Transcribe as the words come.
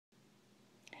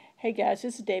Hey guys,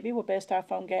 this is Debbie with Best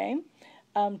iPhone Game.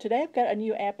 Today I've got a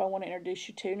new app I want to introduce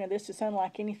you to. Now this is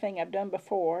unlike anything I've done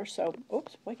before, so,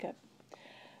 oops, wake up.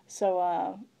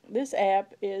 This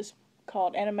app is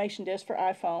called Animation Desk for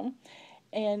iPhone,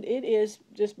 and it is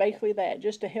just basically that,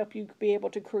 just to help you be able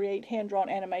to create hand-drawn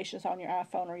animations on your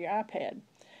iPhone or your iPad.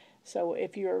 So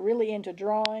if you're really into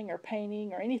drawing or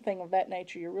painting or anything of that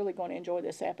nature, you're really going to enjoy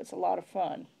this app. It's a lot of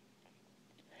fun.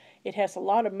 It has a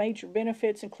lot of major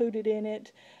benefits included in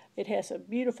it. It has a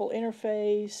beautiful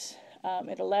interface.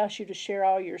 It allows you to share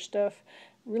all your stuff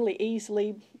really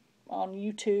easily on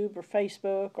YouTube or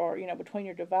Facebook or between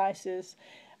your devices,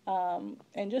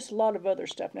 and just a lot of other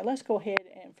stuff. Now let's go ahead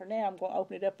and for now I'm going to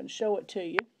open it up and show it to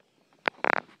you.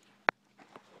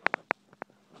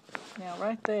 Now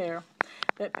right there,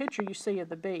 that picture you see of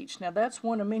the beach, now that's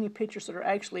one of many pictures that are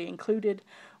actually included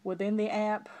within the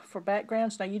app for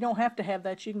backgrounds. Now you don't have to have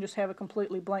that, you can just have a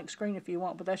completely blank screen if you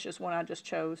want, but that's just one I just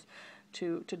chose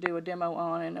to do a demo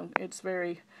on, and it's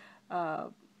very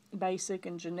basic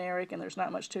and generic, and there's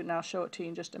not much to it, and I'll show it to you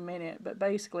in just a minute. But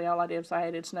basically all I did was I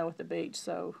added snow at the beach,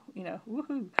 so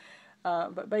woohoo.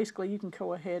 But basically you can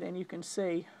go ahead and you can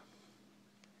see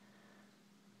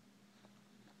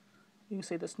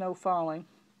the snow falling.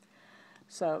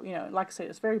 So, like I said,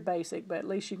 it's very basic, but at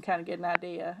least you can kind of get an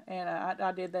idea. And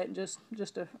I did that in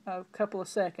just a couple of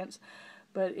seconds.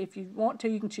 But if you want to,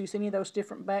 you can choose any of those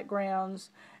different backgrounds,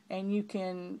 and you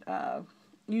can,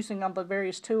 using all the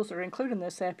various tools that are included in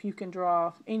this app, you can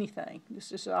draw anything. It's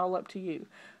just all up to you.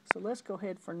 So let's go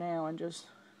ahead for now and just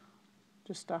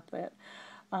stop that.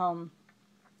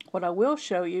 What I will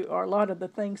show you are a lot of the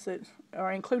things that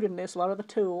are included in this, a lot of the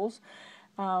tools.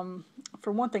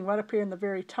 For one thing, right up here in the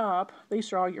very top,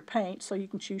 these are all your paints, so you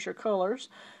can choose your colors.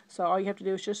 So all you have to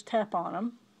do is just tap on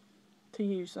them to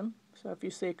use them. So if you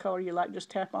see a color you like,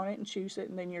 just tap on it and choose it,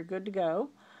 and then you're good to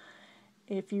go.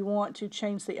 If you want to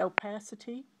change the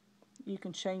opacity, you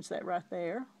can change that right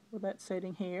there with that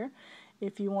setting here.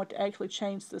 If you want to actually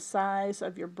change the size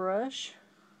of your brush,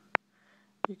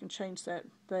 you can change that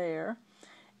there.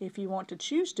 If you want to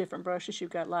choose different brushes, you've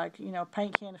got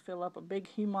paint can to fill up a big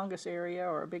humongous area,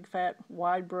 or a big fat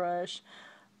wide brush,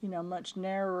 much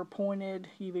narrower pointed.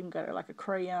 You've even got like a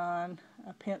crayon,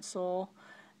 a pencil,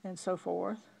 and so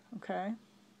forth. Okay.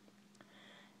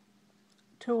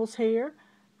 Tools here,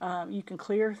 you can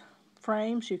clear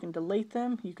frames, you can delete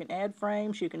them, you can add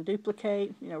frames, you can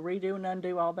duplicate, redo and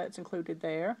undo, all that's included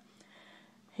there.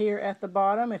 Here at the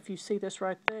bottom, if you see this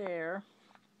right there,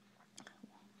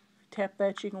 tap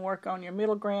that, you can work on your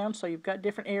middle ground, so you've got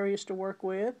different areas to work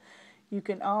with. You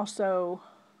can also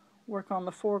work on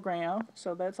the foreground,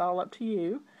 so that's all up to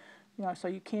you. So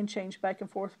you can change back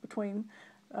and forth between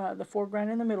the foreground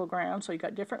and the middle ground, so you've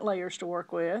got different layers to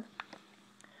work with.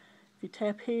 If you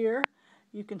tap here,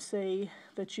 you can see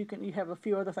that you have a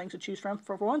few other things to choose from.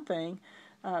 For one thing,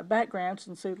 backgrounds,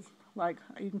 and see, like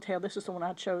you can tell this is the one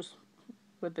I chose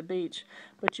with the beach,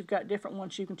 but you've got different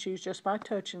ones you can choose just by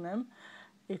touching them.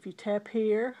 If you tap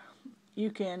here, you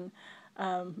can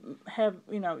have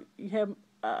the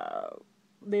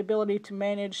ability to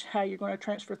manage how you're going to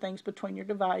transfer things between your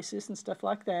devices and stuff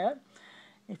like that.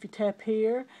 If you tap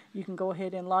here, you can go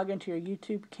ahead and log into your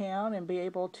YouTube account and be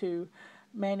able to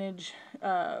manage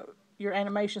your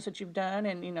animations that you've done,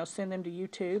 and send them to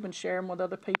YouTube and share them with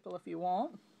other people if you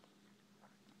want.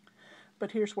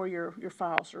 But here's where your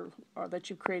files are that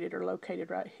you've created are located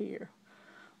right here.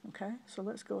 Okay, so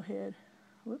let's go ahead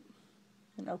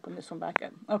and open this one back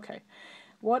up. Okay,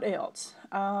 what else?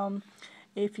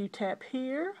 If you tap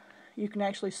here, you can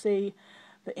actually see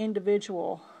the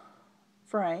individual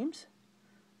frames.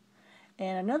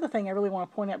 And another thing I really want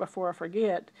to point out before I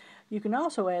forget, you can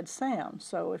also add sound.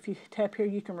 So if you tap here,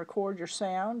 you can record your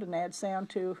sound and add sound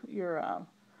to your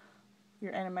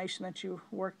animation that you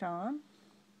worked on.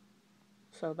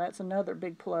 So that's another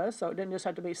big plus. So it doesn't just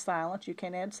have to be silent, you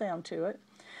can add sound to it.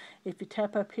 If you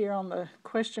tap up here on the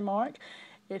question mark,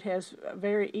 it has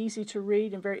very easy to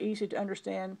read and very easy to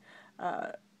understand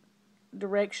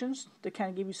directions to kind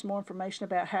of give you some more information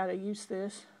about how to use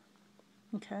this.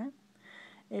 Okay.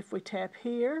 If we tap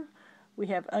here, we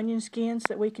have onion skins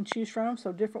that we can choose from,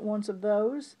 so different ones of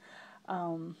those,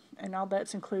 and all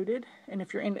that's included. And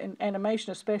if you're in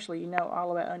animation especially, you know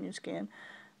all about onion skin.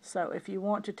 So if you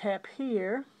want to tap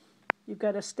here, you've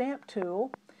got a stamp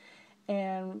tool,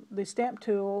 and the stamp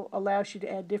tool allows you to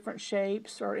add different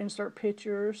shapes or insert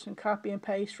pictures and copy and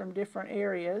paste from different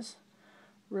areas.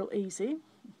 Real easy.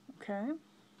 Okay.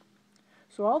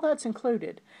 So all that's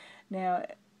included. Now,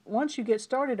 once you get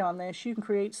started on this, you can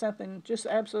create something just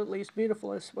absolutely as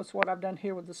beautiful as what I've done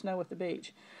here with the snow at the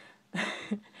beach.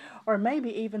 Or maybe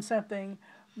even something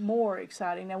more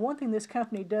exciting. Now, one thing this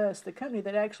company does, the company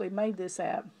that actually made this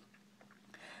app,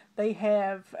 they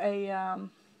have a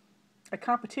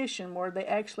competition where they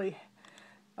actually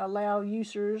allow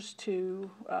users to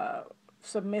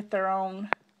submit their own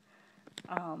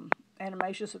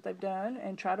animations that they've done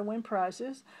and try to win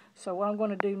prizes. So what I'm going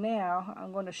to do now,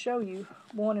 I'm going to show you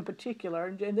one in particular,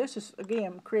 and this is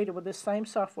again created with this same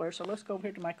software. So let's go over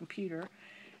here to my computer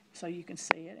so you can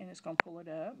see it, and it's going to pull it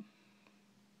up.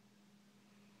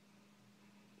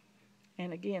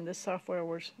 And again, this software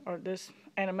was, or this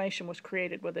animation was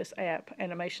created with this app,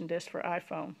 Animation Disc for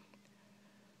iPhone.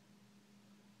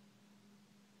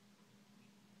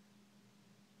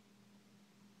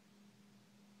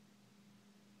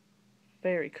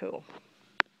 Very cool.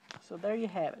 So there you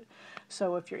have it.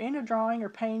 So if you're into drawing or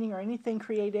painting or anything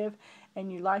creative,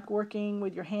 and you like working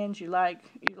with your hands, you like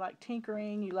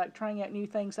tinkering, you like trying out new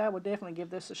things, I would definitely give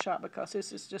this a shot, because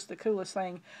this is just the coolest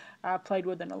thing I've played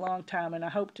with in a long time, and I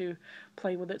hope to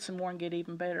play with it some more and get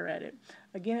even better at it.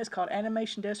 Again, it's called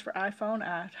Animation Disc for iPhone.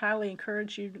 I highly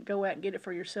encourage you to go out and get it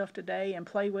for yourself today and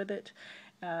play with it.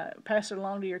 Pass it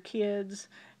along to your kids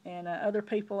and other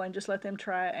people, and just let them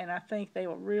try it, and I think they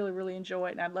will really, really enjoy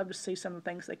it, and I'd love to see some of the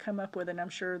things they come up with, and I'm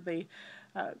sure the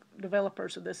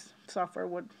developers of this software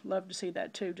would love to see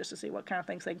that too, just to see what kind of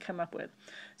things they can come up with.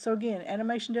 So again,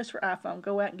 Animation Disc for iPhone.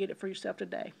 Go out and get it for yourself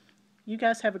today. You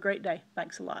guys have a great day.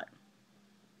 Thanks a lot.